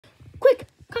Quick,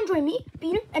 come join me,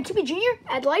 binoo, and Toopy Jr.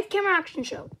 at the Lights, Camera, Action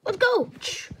show. Let's go.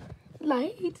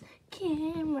 Lights,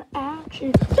 camera,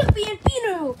 action. Toopy and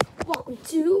binoo, welcome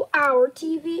to our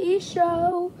TV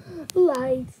show.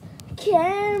 Lights,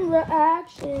 camera,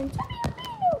 action. Toopy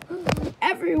and binoo.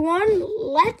 Everyone,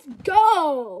 let's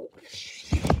go.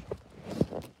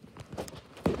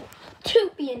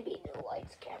 Toopy and binoo,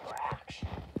 lights, camera, action.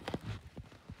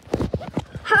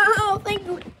 Oh, thank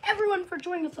you everyone for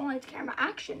joining us on Lights, Camera,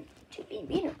 Action. Toopy and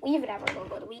binoo. We even have our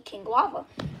logo, the Wee King Lava.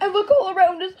 And look all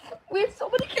around us. We have so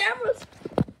many cameras.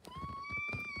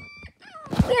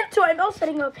 We have Toy Bell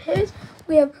setting up his.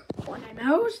 We have One Eye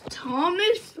Mouse,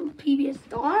 Thomas from PBS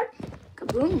Star,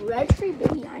 Kaboom, Red Tree,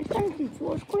 Baby Einstein from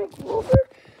Foursquare, Clover.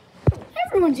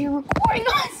 Everyone's here recording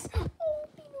us. Oh,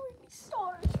 binoo and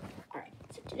stars. Alright,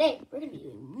 so today we're going to be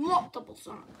doing multiple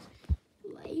songs.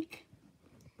 Like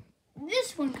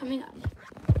this one coming up,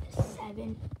 the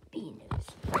 7 binoos,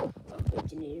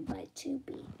 originated by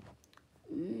Toopy.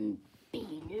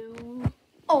 Binoo,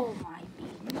 oh my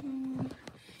binoo,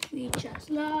 we just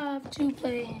love to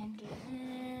play hand in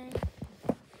hand.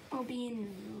 Oh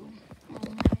binoo, oh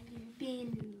my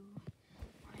binoo,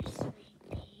 my sweet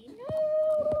binoo.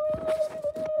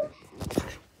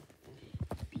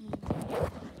 Binoo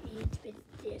reads with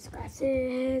his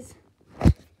glasses,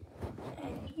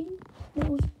 and he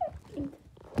knows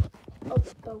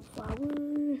about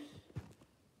flowers,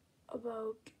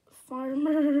 about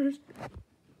farmers,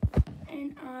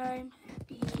 and I'm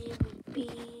happy with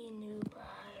binoo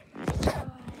by my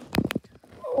side.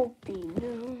 Oh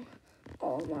binoo,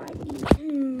 oh my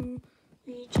binoo,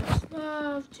 we just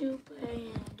love to play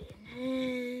hand in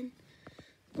hand.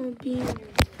 Oh binoo,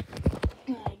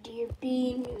 my dear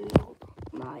binoo,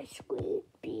 my sweet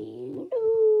binoo.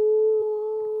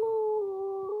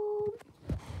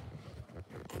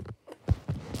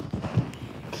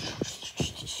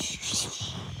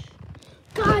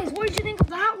 Guys, what did you think of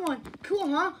that one? Cool,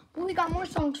 huh? Well, we got more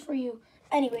songs for you.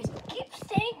 Anyways, keep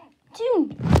staying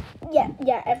tuned.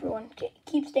 Yeah, everyone,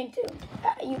 keep staying tuned.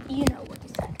 You know what to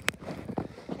say.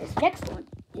 This next one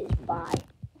is by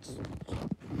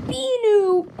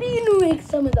binoo. Binoo makes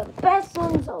some of the best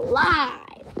songs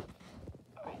alive.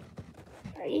 Alright,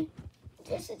 ready?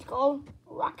 This is called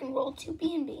Rock and Roll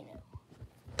Toopy and binoo.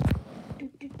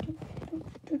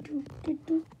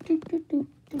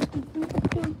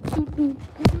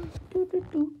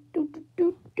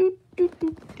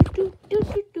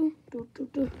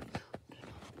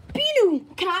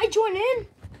 Binoo, can I join in?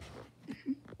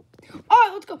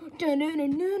 Alright, let's go.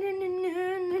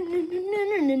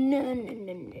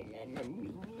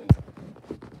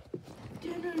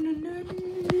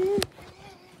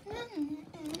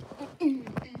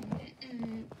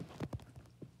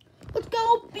 Let's go,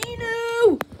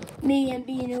 binoo! Me and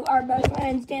binoo are best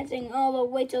friends, dancing all the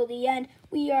way till the end.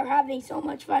 We are having so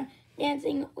much fun,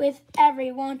 dancing with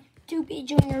everyone. Toopy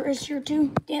Jr. is here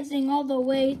too, dancing all the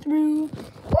way through.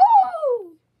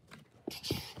 Woo!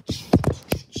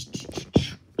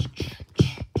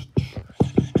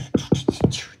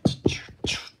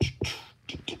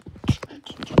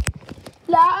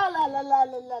 La la la la la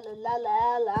la la la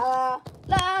la la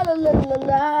la la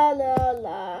la la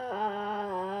la.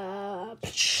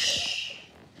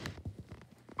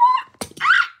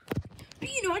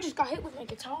 binoo, I just got hit with my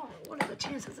guitar. What are the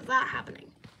chances of that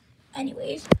happening?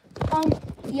 Anyways,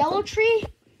 Yellow Tree,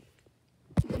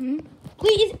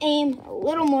 please aim a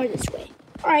little more this way.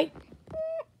 All right.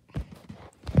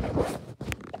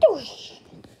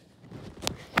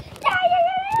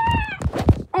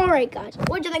 All right, guys,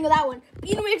 what'd you think of that one?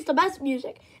 binoo makes the best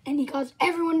music, and he caused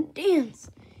everyone to dance.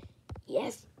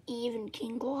 Yes, even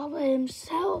King Lava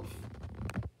himself.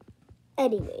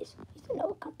 Anyways, he's a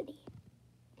Noah company.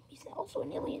 He's also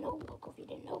an alien local, if you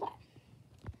didn't know that.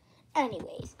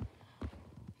 Anyways,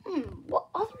 what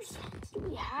other songs do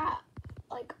we have?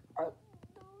 Like, are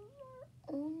there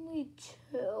only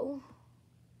 2?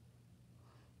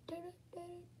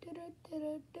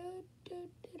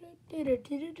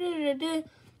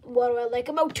 What do I like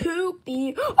about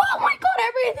Toopy? Oh my god,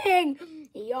 everything!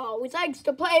 He always likes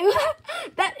to play.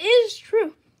 That is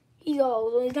true. He's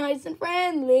always nice and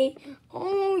friendly.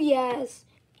 Oh yes,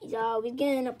 he's always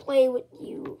gonna play with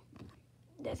you.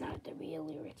 That's not the real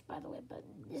lyrics, by the way, but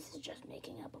this is just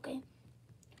making up, okay?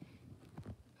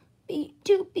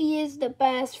 Toopy is the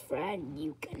best friend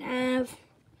you can have.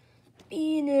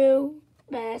 binoo,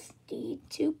 bestie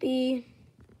Toopy.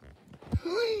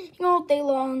 All day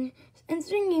long, and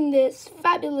singing this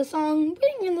fabulous song,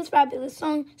 singing this fabulous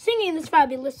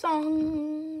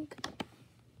song.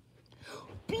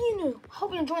 binoo,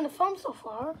 hope you're enjoying the film so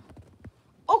far.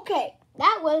 Okay,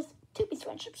 that was Toopy's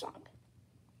friendship song.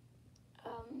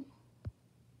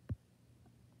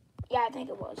 Yeah, I think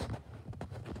it was.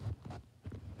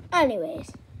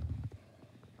 Anyways.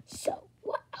 So,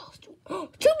 what else do we...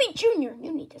 Toopy Jr.,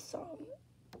 you need this song.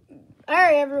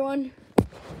 Alright, everyone.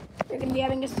 You're going to be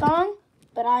having a song,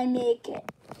 but I make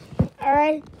it.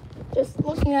 Alright? Just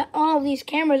looking at all of these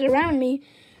cameras around me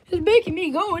is making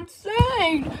me go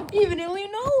insane. Even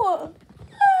Illinois.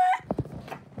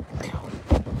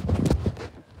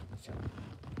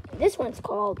 This one's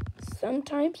called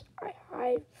Sometimes I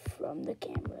Hide from the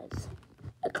Cameras.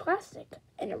 A classic,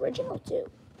 an original too.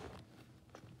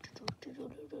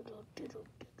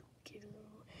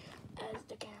 As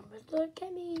the cameras look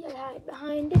at me, I hide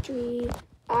behind a tree.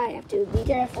 I have to be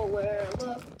careful where I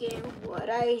look and what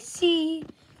I see.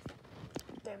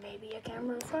 There may be a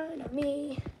camera in front of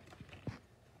me.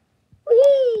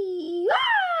 Whee!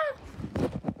 Ah!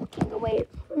 Can't go away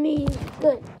from me.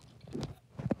 Good.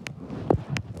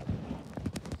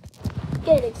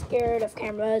 Getting scared of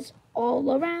cameras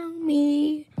all around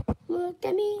me. Look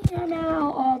at me, I'm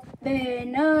now up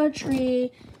in a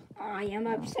tree. I am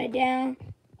upside down,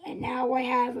 and now I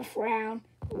have a frown.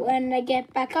 When I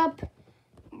get back up,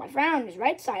 my frown is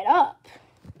right side up.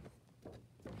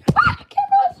 Ah,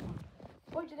 cameras!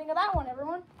 What did you think of that one,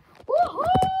 everyone?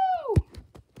 Woohoo!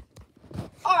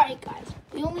 Alright, guys,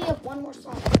 we only have one more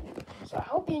song, so I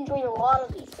hope you enjoyed a lot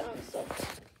of these songs. So,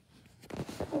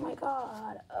 oh my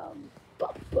god,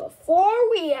 but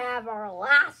before we have our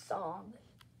last song,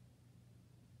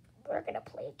 we're going to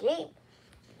play a game.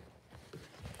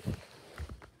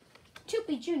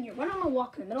 Toopy Jr. went on a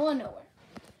walk in the middle of nowhere.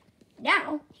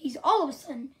 Now, he's all of a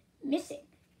sudden missing.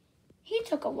 He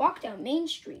took a walk down Main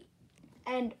Street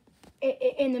and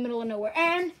in the middle of nowhere,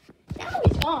 and now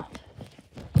he's gone.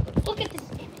 Look at this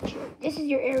image. This is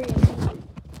your area.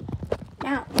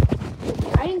 Now,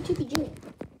 you're hiding Toopy Jr.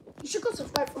 You should go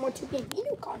subscribe for more Toopy and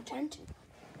binoo content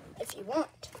if you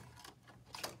want.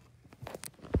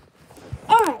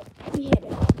 Alright, we hit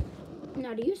it.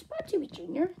 Now, do you spot Toopy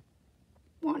Jr.?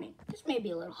 Warning, this may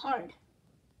be a little hard.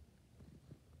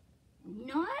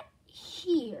 Not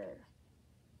here.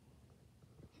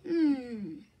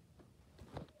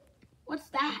 What's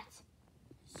that?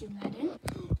 Zoom that in.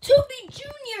 Toopy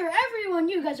Jr. Everyone,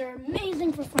 you guys are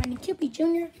amazing for finding Toopy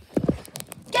Jr.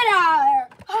 Get out of there.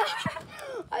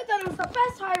 I thought it was the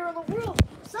best hire in the world.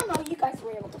 Somehow you guys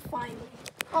were able to find me.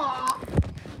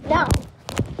 Aww. Now,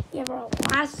 we have our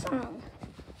last song.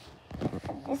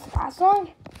 And this last song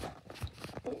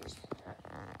is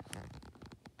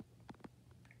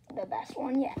the best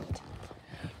one yet.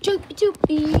 Toopy,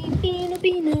 Toopy, binoo,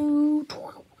 binoo.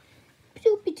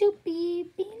 Toopy, Toopy,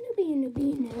 binoo, binoo,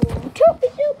 binoo. Toopy,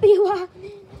 Toopy, wah.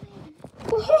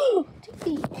 Woohoo!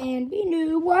 Toopy and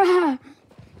binoo, wah.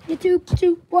 Yeah, toop,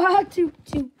 toop, wah, toop,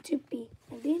 toop, Toopy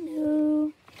and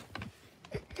binoo.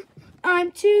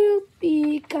 I'm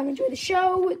Toopy. Come enjoy the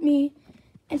show with me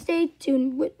and stay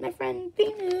tuned with my friend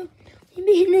binoo.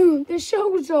 Binoo, the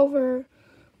show is over.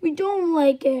 We don't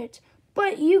like it,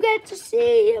 but you get to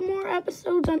see more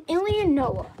episodes on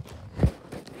Illinois.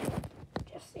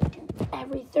 Just stay tuned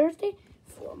every Thursday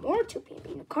for more Toopy and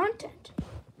binoo content.